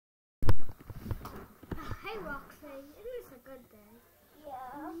Hey Roxy, isn't this a good day?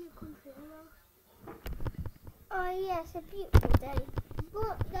 Yeah. In your country, hello? Oh yes, a beautiful day.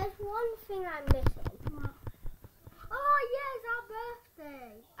 But there's one thing I'm missing. What? Oh yeah, it's our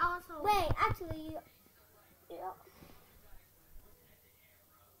birthday. Also, Wait, actually, yeah.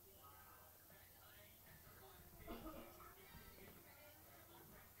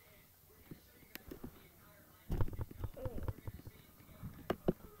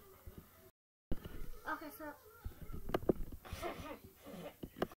 okay, so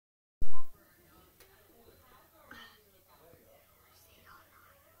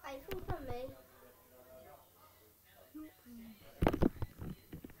I think for me.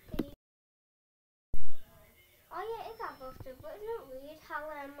 Oh yeah, it's our birthday, but isn't it weird how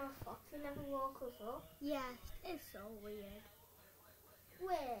Foxy never woke us up? yes, it's so weird.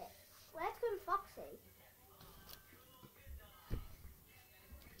 Wait, where's Grim Foxy?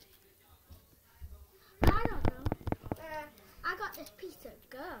 I don't know. I got this piece of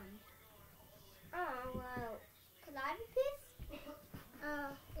gum. Oh well, can I have a piece?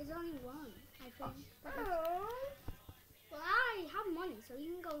 It's only one, I think. Oh. Well, I have money, so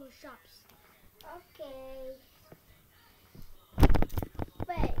you can go to shops. Okay.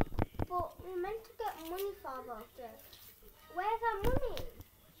 Wait, but we're meant to get money for our birthday. Where's our money?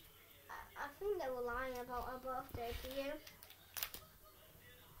 I think they were lying about our birthday. Do you?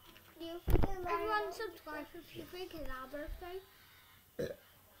 Do you think they're lying? Everyone subscribe if you think it's our birthday.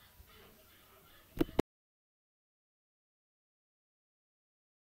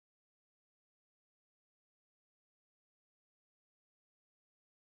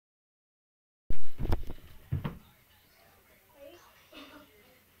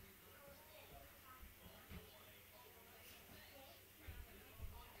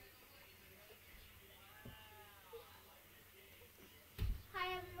 Hi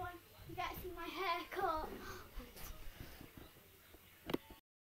everyone, you get to see my haircut.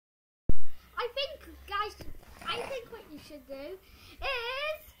 I think what you should do is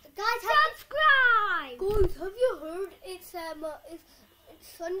subscribe. Guys, have you heard it's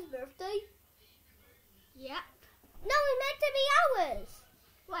Son's birthday? Yep. No, it's meant to be ours.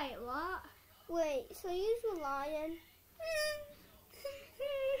 Wait, what? Wait, so you were lying?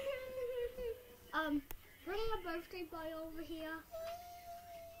 Bring a birthday boy over here.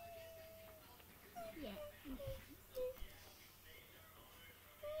 Yeah.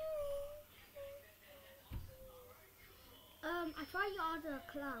 I thought you ordered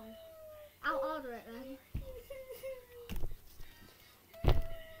a clown. I'll order it then.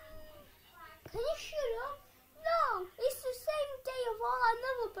 Can you shut up? No, it's the same day of all our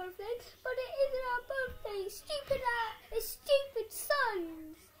other birthdays, but it isn't our birthday. It's stupid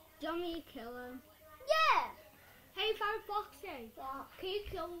sons. Do you want me to kill him? Yeah. Hey, found Foxy. What? Can you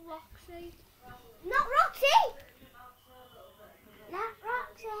kill Roxy? Not Roxy. Not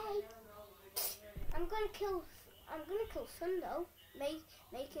Roxy. I'm gonna kill Son though,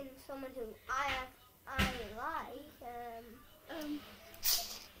 making someone who I like.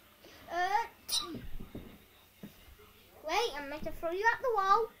 Wait, I'm going to throw you at the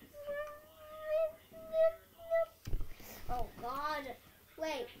wall. Oh God.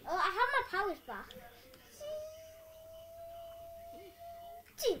 Wait. Oh, I have my powers back.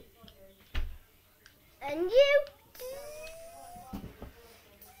 And you.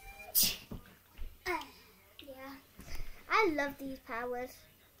 Yeah. I love these powers.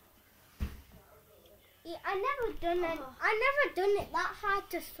 Yeah, I never done it that hard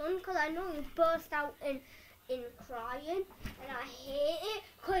to Son because I know he burst out in crying, and I hate it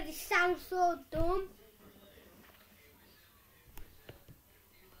because it sounds so dumb.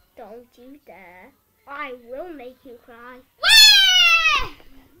 Don't you dare! I will make you cry.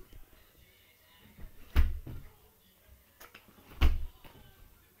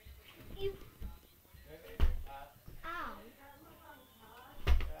 Ow.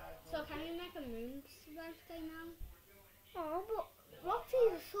 So can you make a moon's birthday now? Oh, but Roxy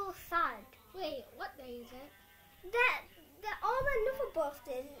is so sad. Wait, what day is it? That all the other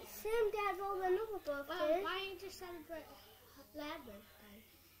birthdays, same day as all the other birthdays. Well, why don't you just celebrate their birthday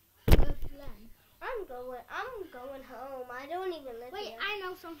with them? I'm going home. I don't even live Wait, here. I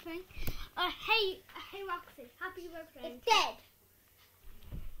know something. Hey Roxy, happy birthday. It's dead.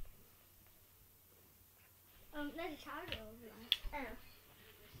 There's a charger over there. Oh.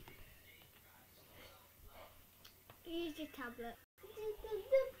 Use your tablet.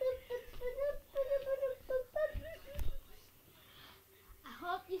 I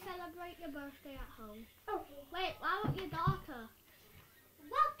hope you celebrate your birthday at home. Okay. Wait, why about your daughter?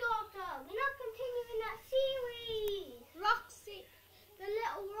 What daughter? We're not continuing that series. Roxy, the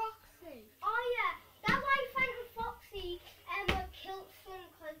little Roxy. Oh yeah, that wife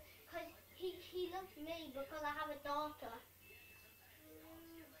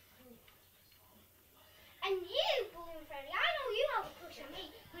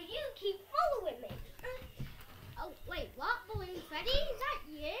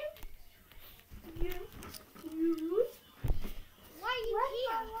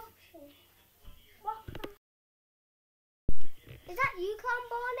on,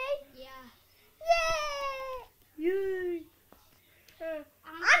 Bonnie? Yeah. Yay! Yay!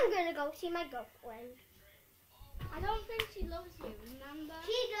 I'm gonna go see my girlfriend. I don't think she loves you, remember?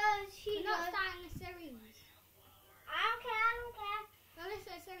 She does. We're not starting a series. I don't care. Well, it's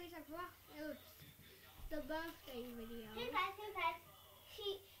a series of rock. It was the birthday video. Too bad.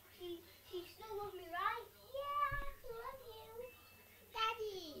 She still loves me, right? Yeah, I love you.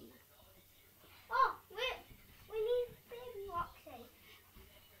 Daddy! Oh, we need baby Roxy.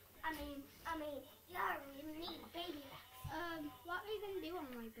 I mean, yeah, we need baby Roxy. What are you going to do on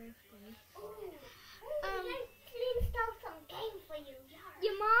my birthday? Let's install some game for you. Yeah.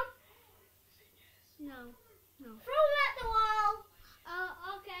 Your mom? No. Throw them at the wall.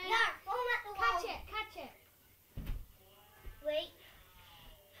 Oh, okay. Yeah, throw them at the wall. Catch it. Wait.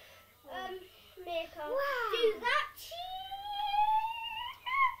 Mako. Wow. Do that.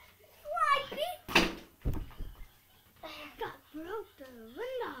 Slide. That broke the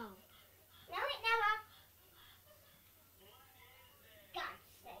window. No, it never. God's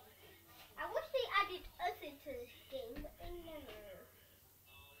sake. I wish they added us into this game, but they never.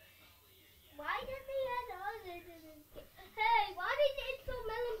 Why did they add us into this game? Hey, why did they install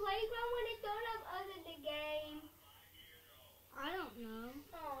Melon Playground when they don't have us in the game? I don't know.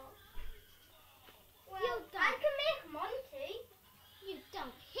 Oh. Well, I can make Monty. You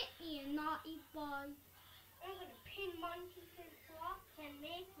don't hit me, you naughty boy. I'm going to pin Monty to the block and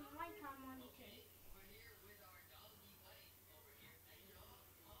make my Monty.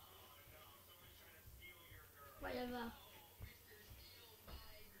 Whatever.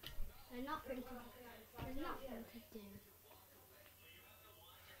 There's nothing to do.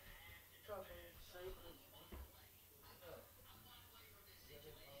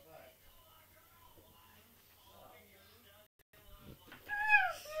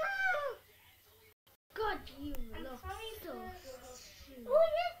 God, you look so stupid. Oh,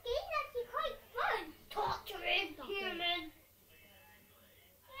 this game's actually quite fun. Talk to him, human.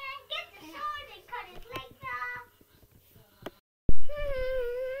 Get the sword and cut his legs off.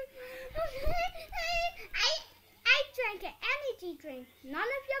 I drank an energy drink. None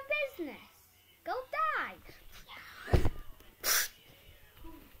of your business. Go die.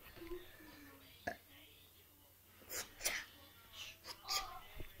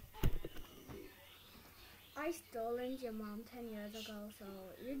 I stolen your mom 10 years ago, so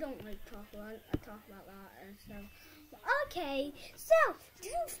you don't like talk about that and stuff. Okay, so do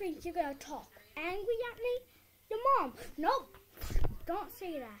you think you're gonna talk angry at me? Your mom? Nope. Don't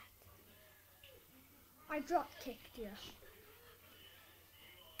say that. I drop kicked you.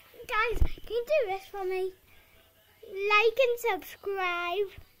 Guys, can you do this for me? Like and subscribe.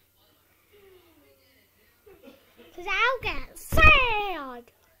 Cause I'll get sad.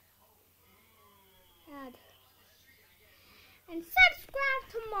 And subscribe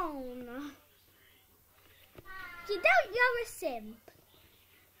to Mona. If you don't, you're a simp.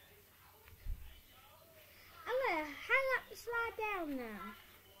 I'm gonna hang up the slide down now.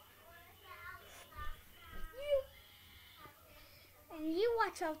 And you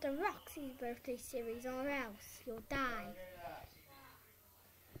watch out the Roxy's birthday series or else you'll die.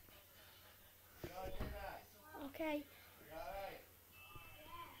 Okay?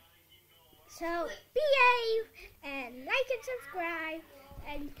 So behave and like and subscribe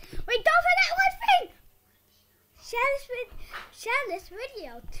and wait, don't forget one thing! Share this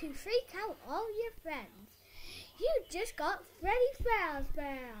video to freak out all your friends. You just got Freddy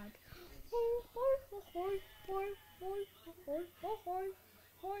Fazbear.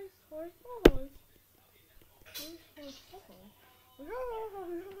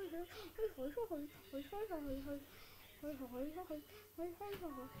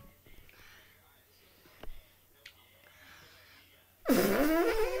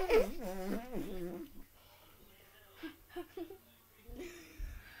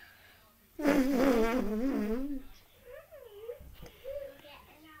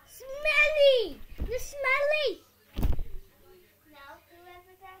 Smelly! You're smelly! No,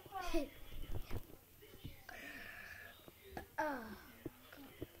 whoever that was.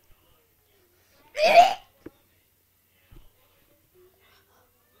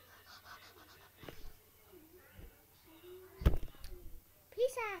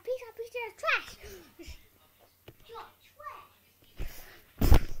 Piece of trash! You're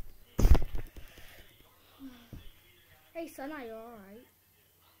Hey son, are you alright?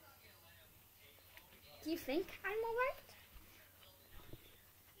 Do you think I'm alright?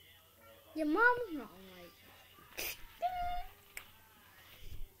 Your mom's not alright.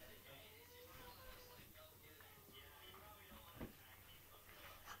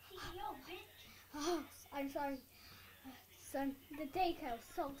 Oh, I'm sorry. Son, the daycare was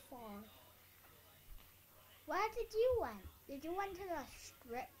so far. Where did you went? Did you went to the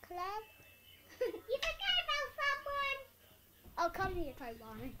strip club? You forgot about someone. Oh, come here, Toy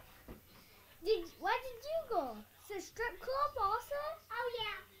Bonnie. Where did you go? To the strip club also? Oh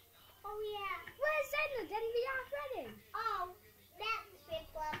yeah. Oh yeah. Where's Zena? Didn't we have ready? Oh, that's the strip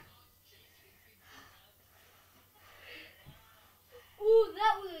club. Oh,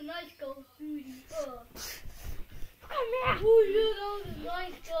 that was a nice goal, Foodie. Come here. Oh, yeah, that was a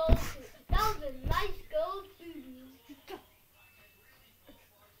nice goal. That was a nice goal, Foodie.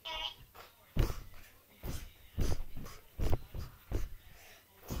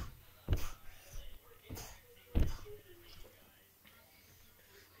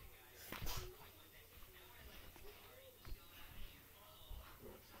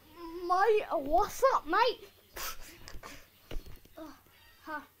 Mate, what's up, mate?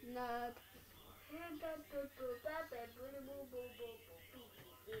 Ha, nerd.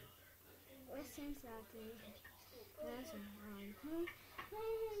 What seems that that's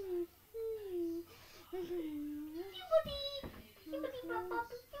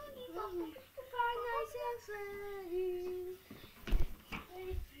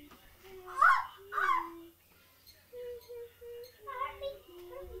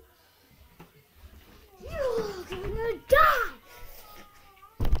You're gonna die!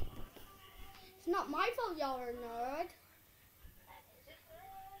 It's not my fault y'all are a nerd.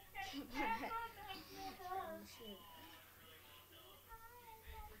 Oh, shit.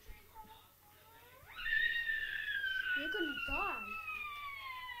 You're gonna die.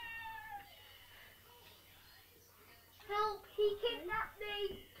 Help, he kidnapped me.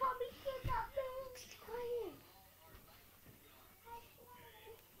 Tommy kidnapped me. Be quiet.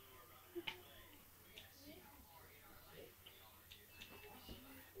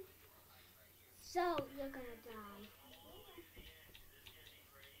 So, you're gonna die.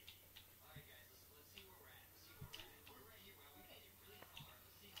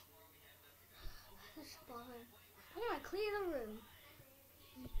 This is boring. I'm gonna clear the room.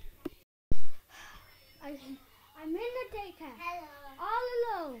 I'm in the daycare, Hello. all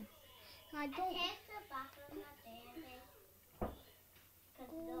alone. I I don't. came to the bathroom that day, I think.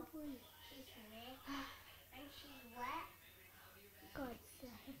 Because Go look, away. she's here. And she's wet. God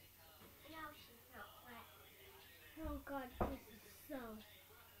sake. No, she's not wet. Oh God, this is so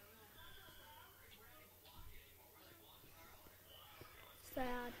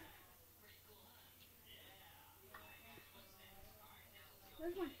sad.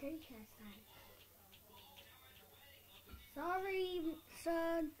 Where's my daycare sign? Sorry,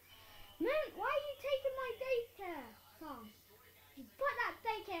 son. Man, why are you taking my daycare song? You put that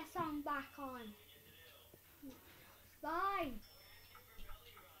daycare song back on. Fine.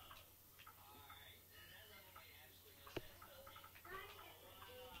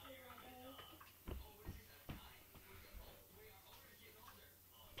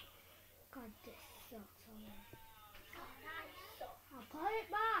 God, this sucks already. I'll put it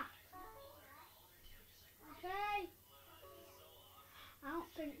back. Okay. I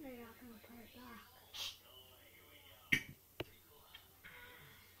don't think they are going to put it back.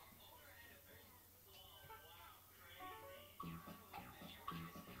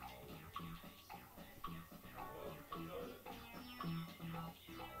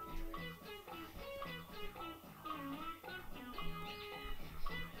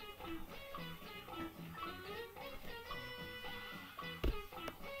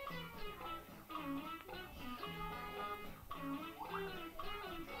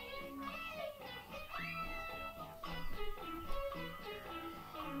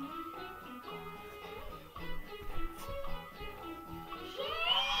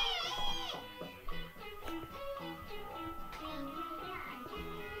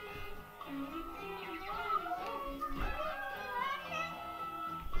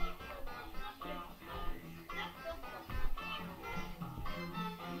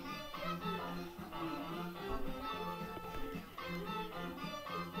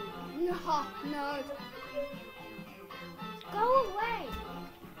 No, no. Go away.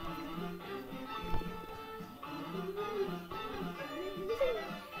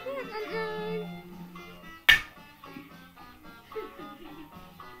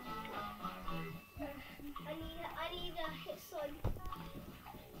 I need a hit son.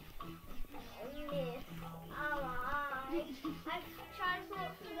 Alright. I've tried to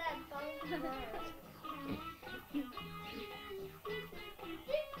walk through that bone first.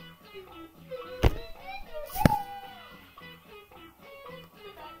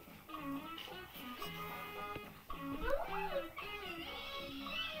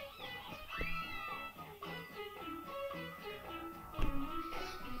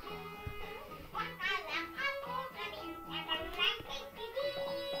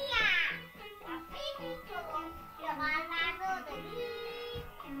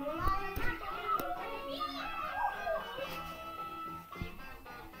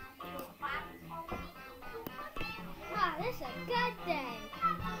 It's a good day.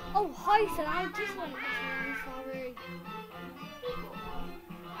 Oh, hi, son. I just wanted to say I'm sorry.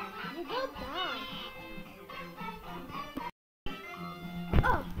 You got that.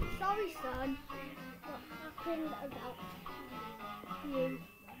 Oh, sorry, son. What happened about you?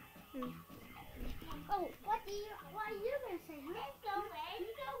 Oh, what are you going to say? Let's go, man.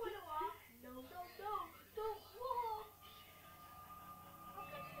 You don't want to walk. No, don't walk.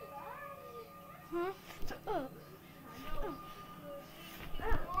 Huh?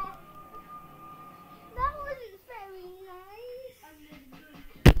 That wasn't very nice.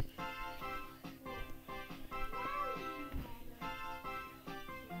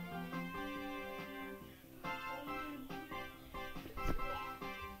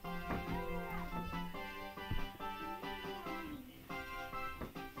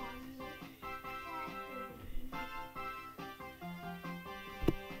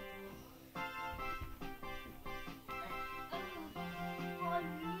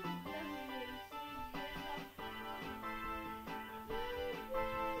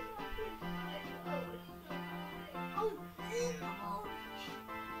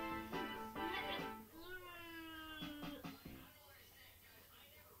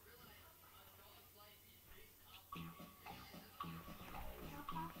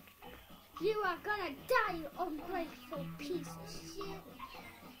 You are gonna die, you ungrateful piece of shit.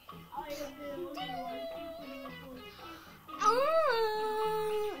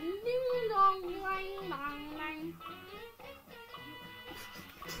 Ding dong, lang, lang, lang.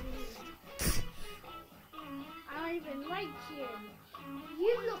 I don't even like you.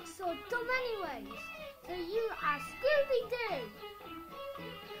 You look so dumb anyways. So you are Scooby-Doo.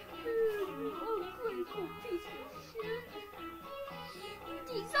 You ungrateful piece of shit. You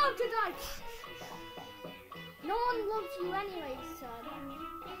deserve to die. No one loves you anyway, son.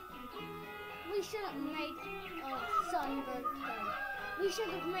 We should have made Son's birthday. We should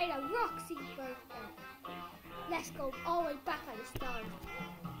have made a Roxy's birthday. Let's go all the way back at the start.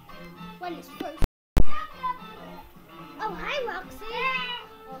 When it's first. Oh, hi, Roxy.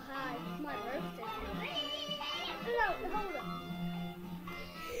 Oh, hi. It's my birthday. No, hold on.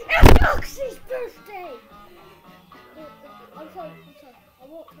 It's Roxy's birthday. I'm sorry. I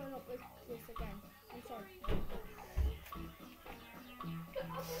won't turn up with this again. I'm sorry.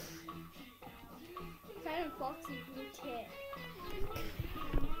 Silent Foxy, you kid.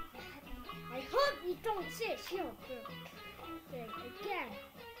 I hope you don't say your birthday again.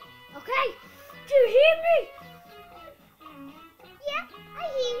 Okay? Do you hear me? Yeah, I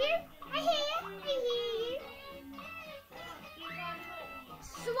hear you. I hear you.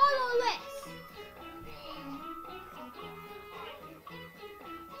 Swallow this.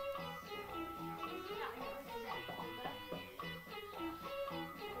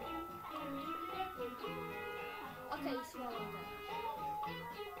 Okay, swallow that.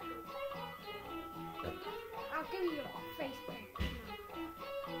 I'll give you a face paint.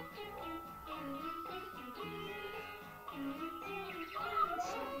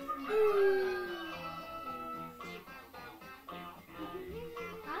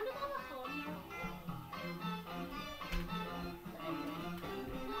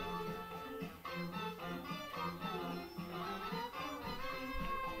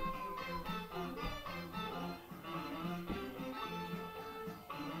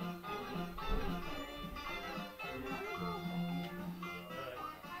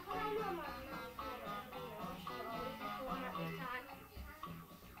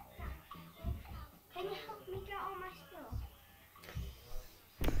 Can you help me get all my stuff?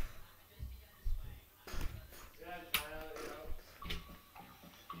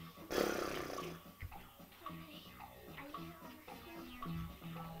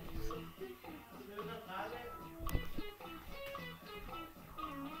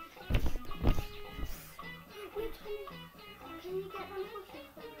 Can you get them pushes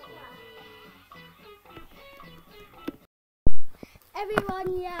from the left? Everyone,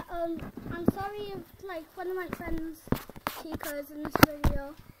 yeah, I'm sorry if like one of my friends Chico's in this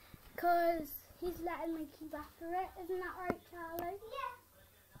video, cause he's letting me keep after it. Isn't that right, Charlie?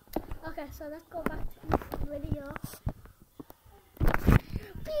 Yeah. Okay, so let's go back to this video.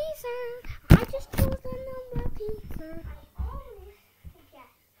 Peter, I just chose the number, Peter. I always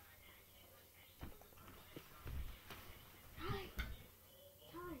forget. Hi.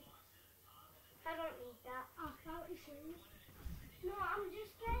 I don't need that. Oh, how is she? No, I'm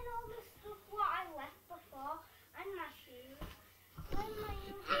just getting all the stuff what I left before and my shoes. And my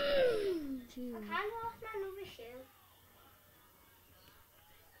new shoes. I kind of lost my another shoe.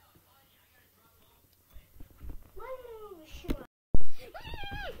 My new shoe.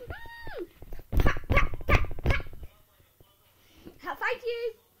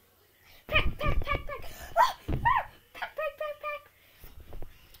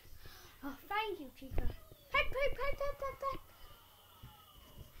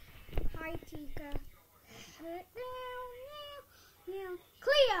 Hi, Tika. Now,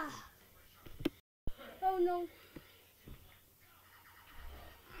 clear. Oh no.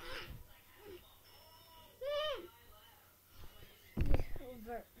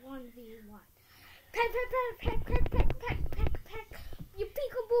 Over 1v1. Peck, peck, peck, peck, peck, peck, peck, peck. You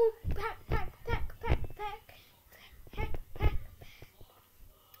peekaboo. Peck, peck, peck, peck, peck. Peck, peck.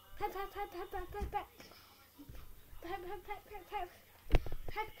 Peck, peck, peck, peck, peck, peck, peck. Peck, peck, peck, peck, peck.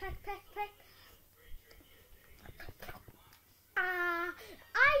 Peck, peck, peck, peck. I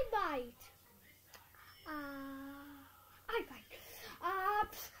bite. I bite.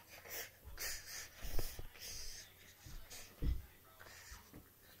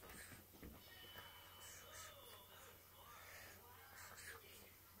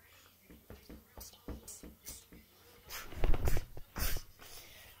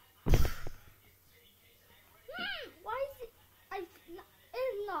 Why is it?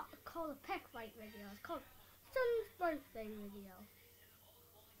 It's not called a peck bite video. It's called Son's birthday video.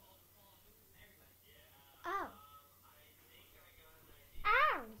 Oh.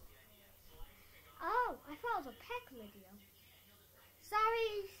 Ow. Oh, I thought it was a peck video.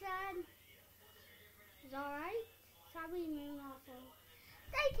 Sorry, son. It's alright. Sorry, me also.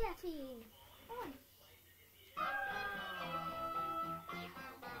 Stay caffeine. On.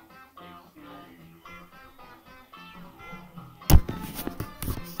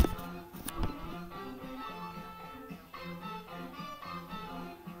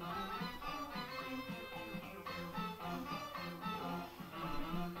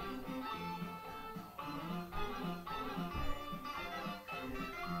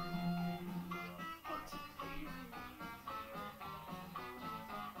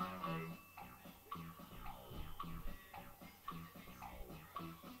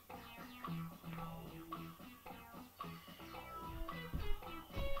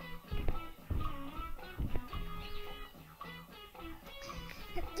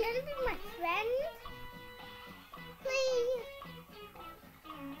 Can you be my friend? Please.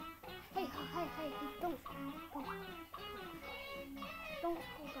 Hey, don't go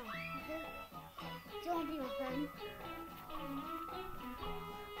down, okay? Do you want to be my friend?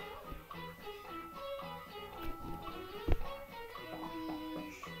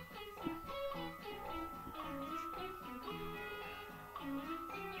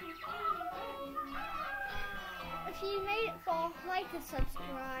 If you made it far, like and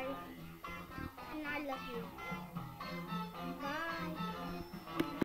subscribe. And I love you.